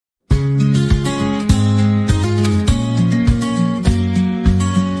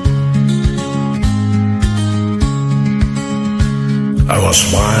Was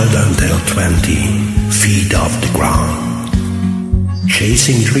wild until 20 feet off the ground,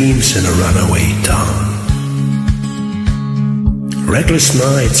 chasing dreams in a runaway town. Reckless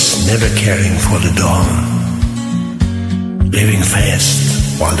nights, never caring for the dawn, living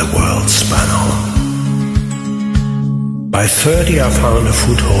fast while the world spun on. By 30 I found a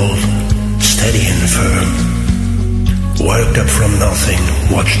foothold, steady and firm. Worked up from nothing,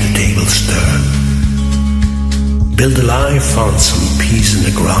 watched the tables turn. Built a life, found some peace in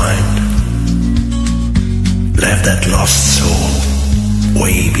the grind. Left that lost soul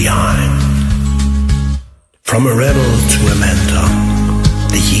way behind. From a rebel to a mentor,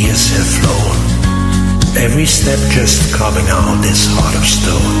 the years have flown. Every step just carving out this heart of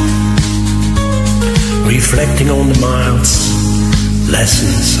stone. Reflecting on the miles,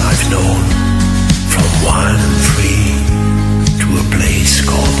 lessons I've known. From wild and free to a place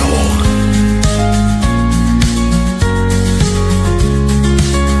called home.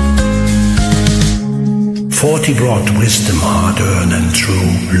 40 brought wisdom, hard-earned and true,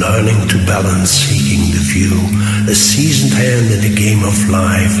 learning to balance, seeking the view. A seasoned hand in the game of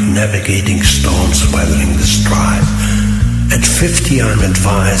life, navigating storms, weathering the strife. At 50 I'm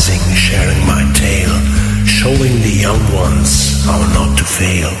advising, sharing my tale, showing the young ones how not to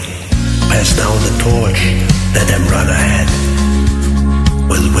fail. Pass down the torch, let them run ahead,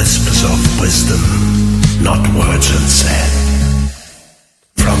 with whispers of wisdom, not words unsaid.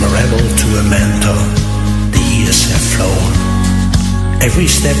 From a rebel to a mentor, the years have flown. Every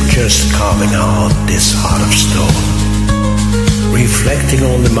step just carving out this heart of stone. Reflecting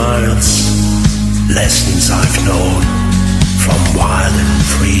on the miles, lessons I've known. From wild and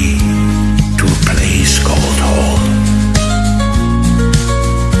free to a place called home.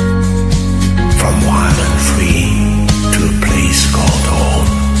 From wild and free to a place called home.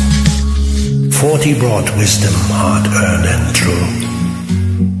 40 brought wisdom, hard-earned and true,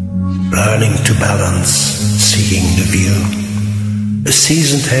 learning to balance, seeking the view. A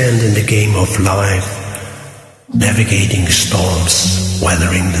seasoned hand in the game of life, navigating storms,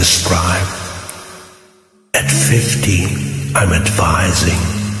 weathering the strife. At 50 I'm advising,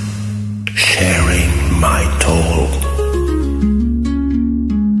 sharing my